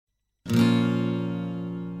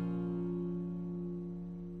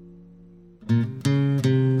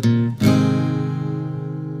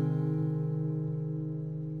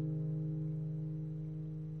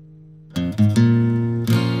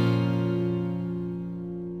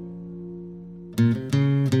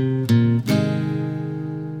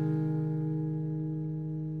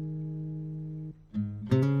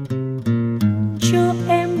Cho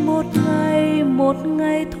em một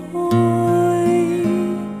ngày thôi,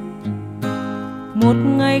 một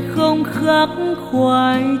ngày không khắc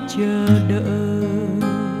khoải chờ đợi,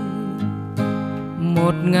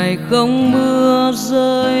 một ngày không mưa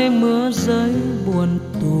rơi buồn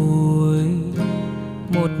tủi,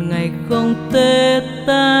 một ngày không tê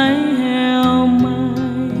tái heo may.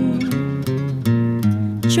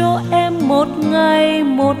 Cho em một ngày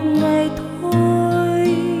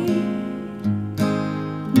thôi,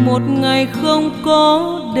 một ngày không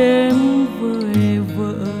có đêm vời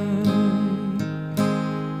vợi,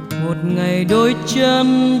 một ngày đôi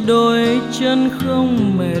chân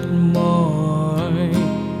không mệt mỏi,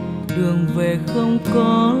 đường về không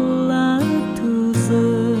có lá thư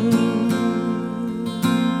rơi.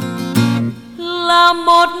 Là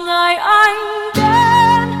một ngày anh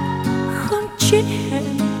đến không chết hẹn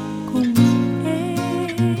cùng em,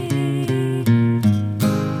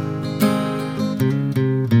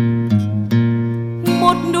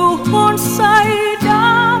 một nụ hôn say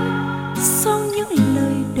đắm sau những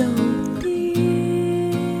lời đầu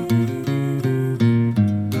tiên,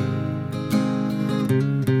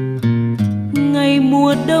 ngày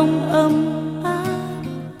mùa đông ấm áp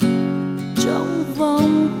trong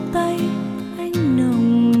vòng tay anh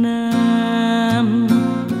nồng nàn,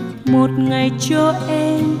 một ngày cho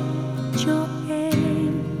em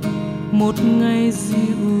một ngày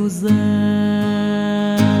dịu dàng.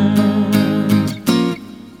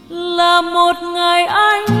 Là một ngày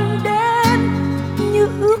anh đến như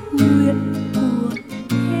ước nguyện của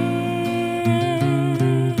em,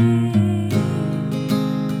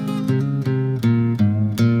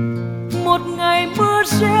 một ngày mưa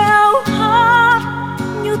reo hát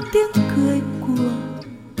như tiếng cười của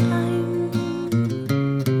anh,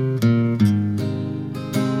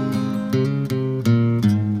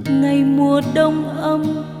 ngày mùa đông ấm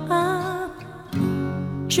áp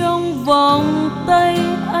trong vòng tay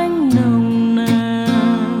anh nồng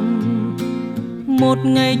nàn, một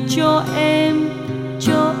ngày cho em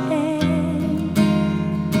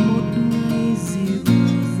một ngày dịu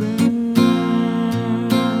dàng.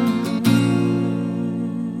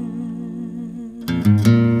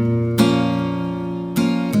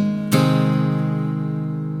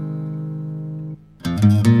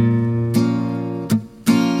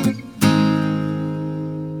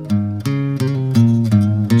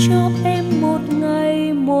 Cho em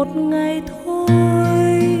một ngày thôi,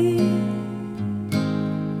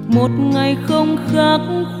 một ngày không khắc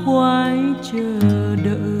khoải chờ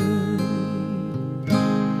đợi,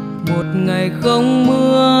 một ngày không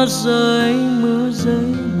mưa rơi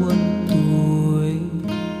buồn tủi,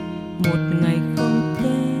 một ngày không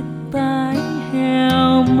tê tái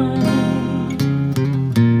heo may.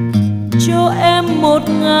 Cho em một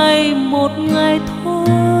ngày thôi,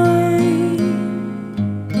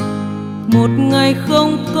 một ngày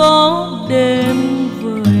không có đêm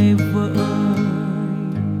vời vợi,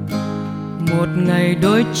 một ngày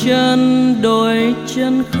đôi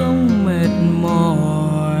chân không mệt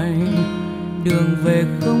mỏi, đường về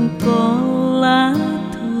không có lá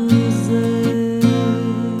thư rơi.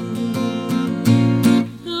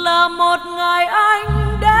 Là một ngày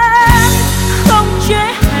anh đến không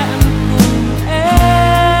chế hẹn cùng em,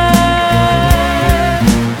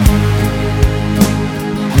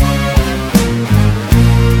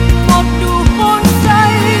 một nụ hôn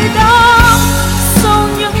say đắm sau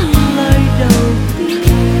những lời đầu tiên,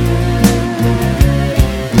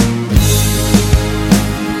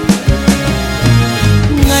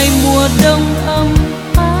 ngày mùa đông ấm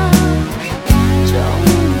áp trong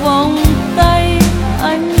vòng tay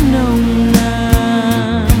anh nồng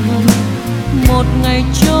nàn, một ngày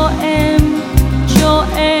cho em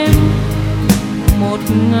một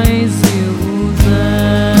ngày dịu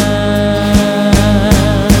dàng.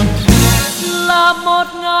 Là một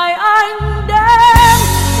ngày anh